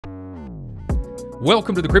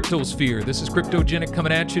Welcome to the Cryptosphere. This is Cryptogenic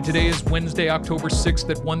coming at you. Today is Wednesday, October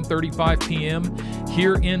 6th at 1:35 p.m.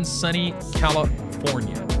 here in sunny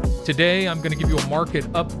California. Today, I'm going to give you a market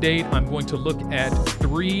update. I'm going to look at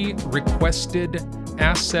 3 requested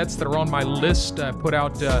assets that are on my list. I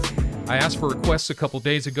asked for requests a couple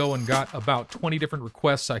days ago and got about 20 different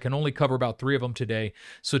requests. I can only cover about 3 of them today.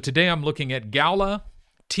 So today I'm looking at GALA,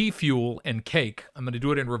 TFUEL, and Cake. I'm going to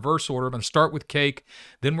do it in reverse order. I'm going to start with Cake,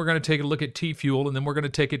 then we're going to take a look at TFUEL, and then we're going to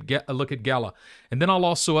take a look at GALA. And then I'll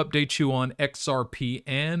also update you on XRP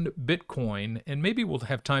and Bitcoin, and maybe we'll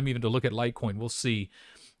have time even to look at Litecoin. We'll see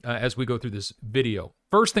as we go through this video.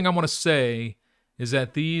 First thing I want to say is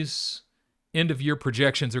that these end-of-year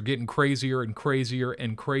projections are getting crazier and crazier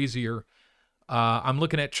and crazier. I'm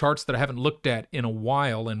looking at charts that I haven't looked at in a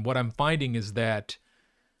while, and what I'm finding is that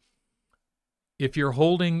if you're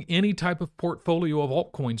holding any type of portfolio of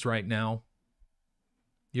altcoins right now,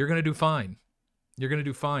 you're going to do fine. You're going to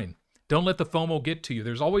do fine. Don't let the FOMO get to you.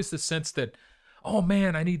 There's always this sense that, oh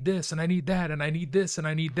man, I need this and I need that and I need this and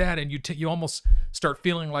I need that, and you almost start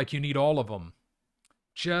feeling like you need all of them.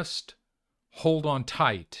 Just hold on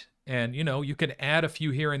tight, and you can add a few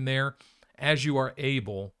here and there as you are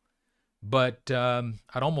able, but I'd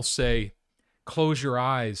almost say close your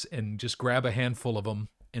eyes and just grab a handful of them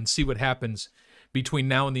and see what happens between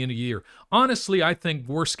now and the end of the year. Honestly, I think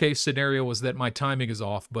worst case scenario is that my timing is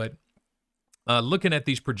off, but looking at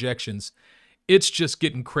these projections, it's just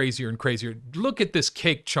getting crazier and crazier. Look at this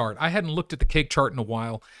Cake chart. I hadn't looked at the Cake chart in a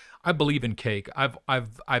while. I believe in Cake. I've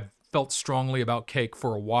felt strongly about Cake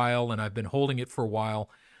for a while, and I've been holding it for a while.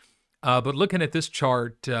 But looking at this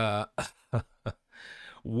chart,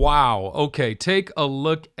 wow. Okay, take a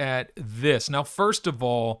look at this. Now, first of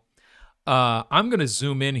all, I'm going to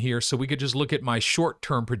zoom in here so we could just look at my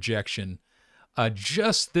short-term projection.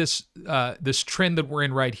 Just this trend that we're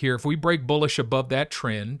in right here. If we break bullish above that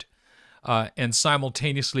trend, and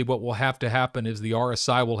simultaneously what will have to happen is the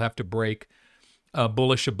RSI will have to break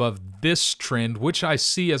bullish above this trend, which I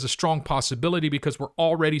see as a strong possibility because we're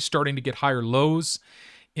already starting to get higher lows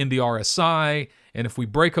in the RSI. And if we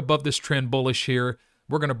break above this trend bullish here,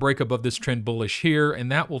 we're going to break above this trend bullish here,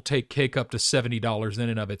 and that will take Cake up to $70 in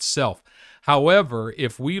and of itself. However,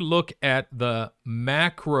 if we look at the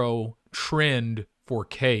macro trend for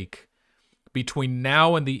Cake, between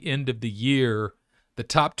now and the end of the year, the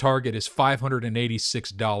top target is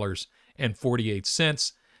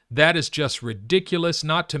 $586.48. That is just ridiculous,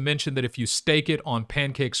 not to mention that if you stake it on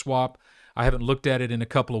PancakeSwap, I haven't looked at it in a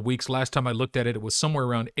couple of weeks. Last time I looked at it, it was somewhere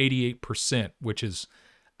around 88%, which is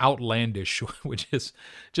outlandish, which is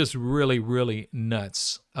just really, really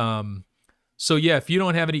nuts. So yeah, if you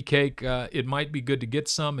don't have any Cake, it might be good to get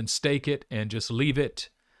some and stake it and just leave it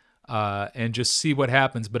and just see what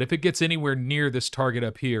happens. But if it gets anywhere near this target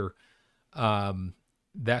up here,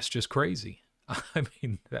 that's just crazy. I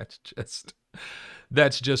mean, that's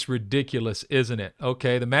just ridiculous, isn't it?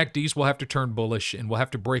 Okay, the MACDs will have to turn bullish and we'll have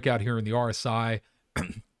to break out here in the RSI.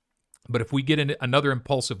 But if we get in another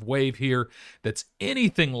impulsive wave here that's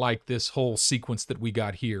anything like this whole sequence that we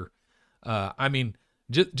got here, I mean,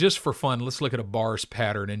 just for fun, let's look at a bars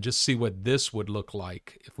pattern and just see what this would look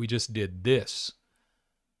like if we just did this.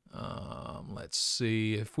 Let's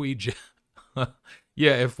see if we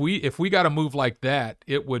yeah, if we got a move like that,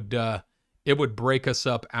 it would break us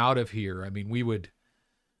up out of here. I mean, we would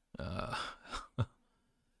that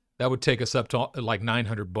would take us up to like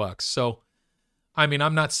 $900. So I mean,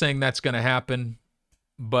 I'm not saying that's going to happen,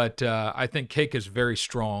 but I think Cake is very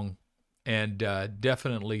strong, and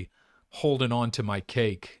definitely holding on to my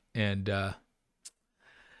Cake. And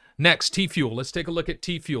next, TFUEL. Let's take a look at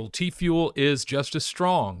TFUEL. TFUEL is just as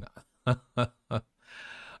strong.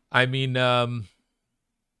 I mean,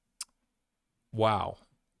 wow.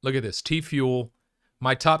 Look at this. TFUEL.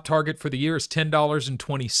 My top target for the year is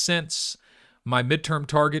 $10.20. My midterm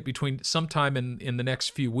target between sometime in the next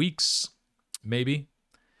few weeks, maybe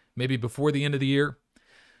before the end of the year,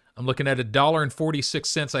 I'm looking at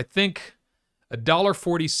 $1.46. I think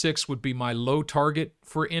 $1.46 would be my low target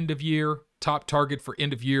for end of year. Top target for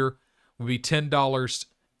end of year would be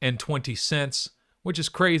 $10.20, which is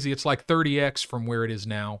crazy. It's like 30x from where it is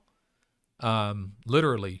now.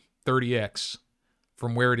 Literally 30x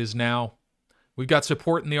from where it is now. We've got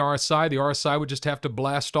support in the RSI. The RSI would just have to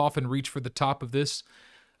blast off and reach for the top of this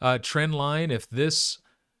trend line. If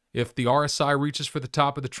the RSI reaches for the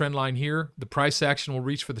top of the trend line here, the price action will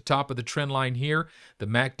reach for the top of the trend line here. The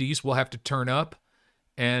MACDs will have to turn up.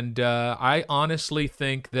 And I honestly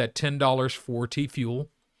think that $10 for TFUEL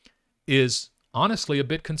is honestly a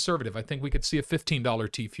bit conservative. I think we could see a $15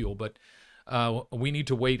 TFUEL, but we need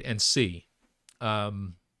to wait and see.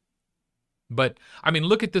 But, I mean,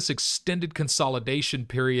 look at this extended consolidation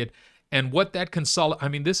period and what that I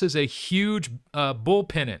mean, this is a huge bull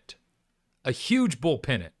pennant. A huge bull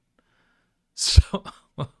pennant. So,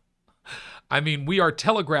 I mean, we are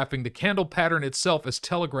telegraphing, the candle pattern itself is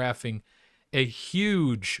telegraphing a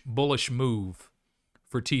huge bullish move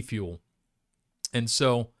for TFUEL. And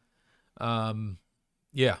so,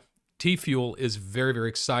 yeah, TFUEL is very, very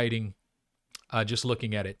exciting just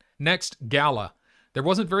looking at it. Next, GALA. There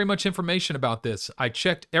wasn't very much information about this. I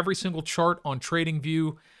checked every single chart on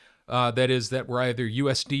TradingView that were either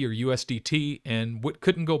USD or USDT and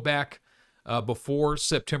couldn't go back before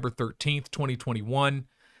September 13th, 2021.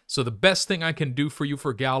 So the best thing I can do for you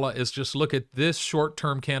for GALA is just look at this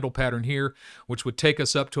short-term candle pattern here, which would take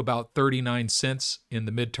us up to about 39 cents in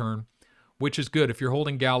the midterm, which is good. If you're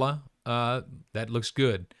holding GALA, that looks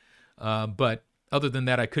good. But other than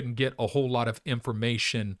that, I couldn't get a whole lot of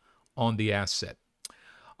information on the asset.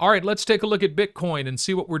 All right, let's take a look at Bitcoin and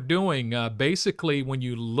see what we're doing. Basically, when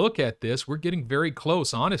you look at this, we're getting very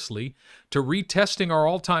close, honestly, to retesting our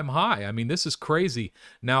all-time high. I mean, this is crazy.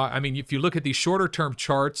 Now, I mean, if you look at these shorter-term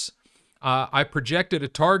charts, I projected a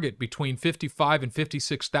target between 55 and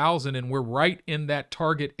 56,000, and we're right in that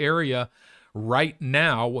target area right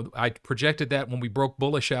now. I projected that when we broke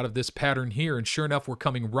bullish out of this pattern here, and sure enough, we're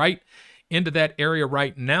coming right into that area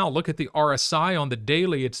right now. Look at the RSI on the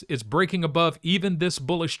daily. It's breaking above even this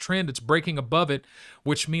bullish trend. It's breaking above it,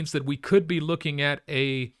 which means that we could be looking at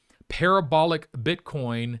a parabolic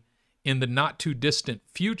Bitcoin in the not too distant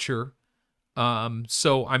future.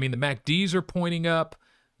 So I mean, the MACDs are pointing up.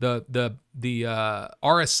 The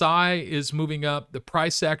RSI is moving up. The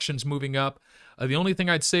price action's moving up. The only thing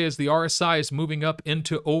I'd say is the RSI is moving up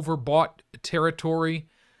into overbought territory.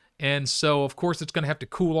 And so, of course, it's going to have to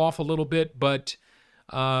cool off a little bit, but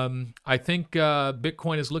I think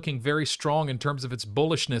Bitcoin is looking very strong in terms of its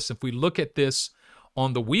bullishness. If we look at this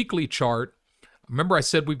on the weekly chart, remember I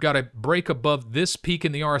said we've got to break above this peak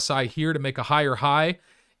in the RSI here to make a higher high,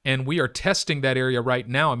 and we are testing that area right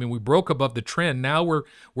now. I mean, we broke above the trend. Now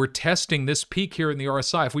we're testing this peak here in the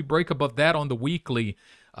RSI. If we break above that on the weekly,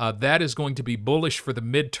 that is going to be bullish for the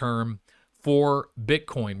midterm for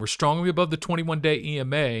Bitcoin. We're strongly above the 21-day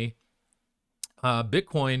EMA.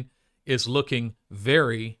 Bitcoin is looking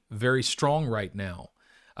very, very strong right now.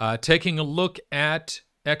 Taking a look at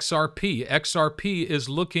XRP. XRP is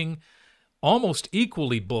looking almost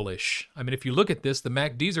equally bullish. I mean, if you look at this, the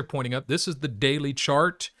MACDs are pointing up. This is the daily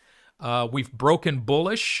chart. We've broken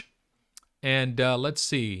bullish. And let's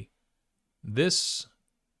see. This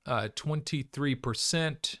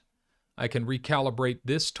 23%. I can recalibrate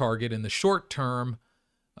this target in the short term.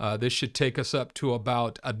 This should take us up to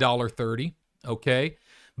about $1.30, okay?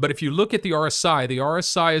 But if you look at the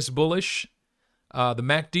RSI is bullish. The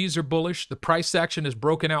MACDs are bullish. The price action is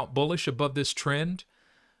broken out bullish above this trend.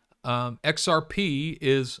 XRP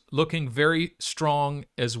is looking very strong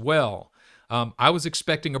as well. I was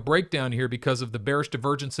expecting a breakdown here because of the bearish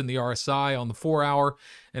divergence in the RSI on the 4-hour,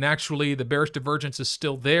 and actually the bearish divergence is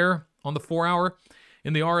still there on the 4-hour.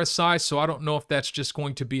 In the RSI, so I don't know if that's just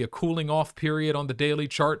going to be a cooling off period on the daily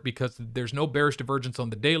chart because there's no bearish divergence on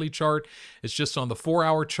the daily chart. It's just on the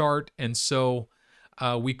 4-hour chart, and so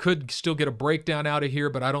we could still get a breakdown out of here,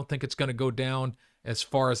 but I don't think it's going to go down as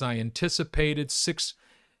far as I anticipated.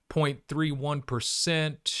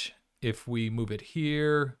 6.31% if we move it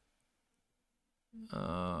here.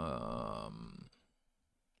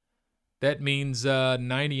 That means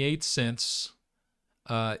 98 cents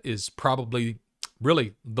is probably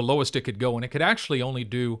really the lowest it could go, and it could actually only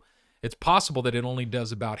do, it's possible that it only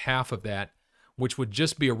does about half of that, which would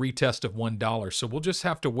just be a retest of $1. So we'll just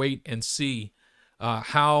have to wait and see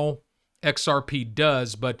how XRP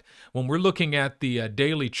does. But when we're looking at the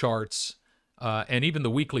daily charts and even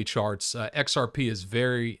the weekly charts, XRP is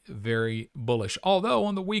very, very bullish. Although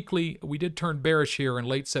on the weekly, we did turn bearish here in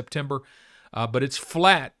late September, but it's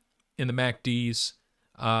flat in the MACDs,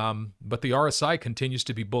 but the RSI continues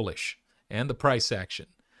to be bullish, and the price action.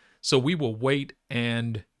 So we will wait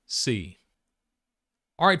and see.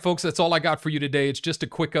 All right, folks, that's all I got for you today. It's just a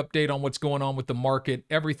quick update on what's going on with the market.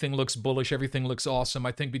 Everything looks bullish. Everything looks awesome.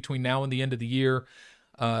 I think between now and the end of the year,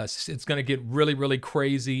 it's going to get really, really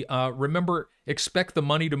crazy. Remember, expect the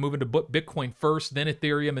money to move into Bitcoin first, then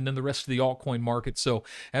Ethereum, and then the rest of the altcoin market. So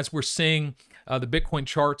as we're seeing, the Bitcoin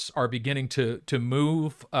charts are beginning to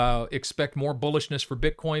move. Expect more bullishness for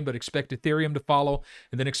Bitcoin, but expect Ethereum to follow,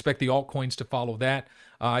 and then expect the altcoins to follow that.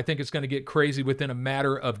 I think it's going to get crazy within a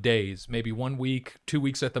matter of days, maybe 1 week, 2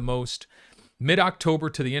 weeks at the most.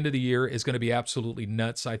 Mid-October to the end of the year is going to be absolutely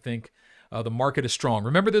nuts, I think. The market is strong.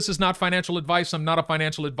 Remember, this is not financial advice. I'm not a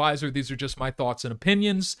financial advisor. These are just my thoughts and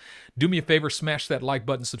opinions. Do me a favor, smash that like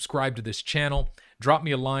button, subscribe to this channel. Drop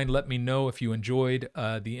me a line. Let me know if you enjoyed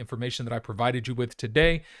the information that I provided you with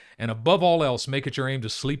today. And above all else, make it your aim to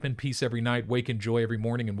sleep in peace every night, wake in joy every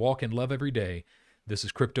morning, and walk in love every day. This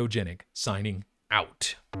is Cryptogenic, signing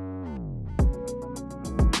out.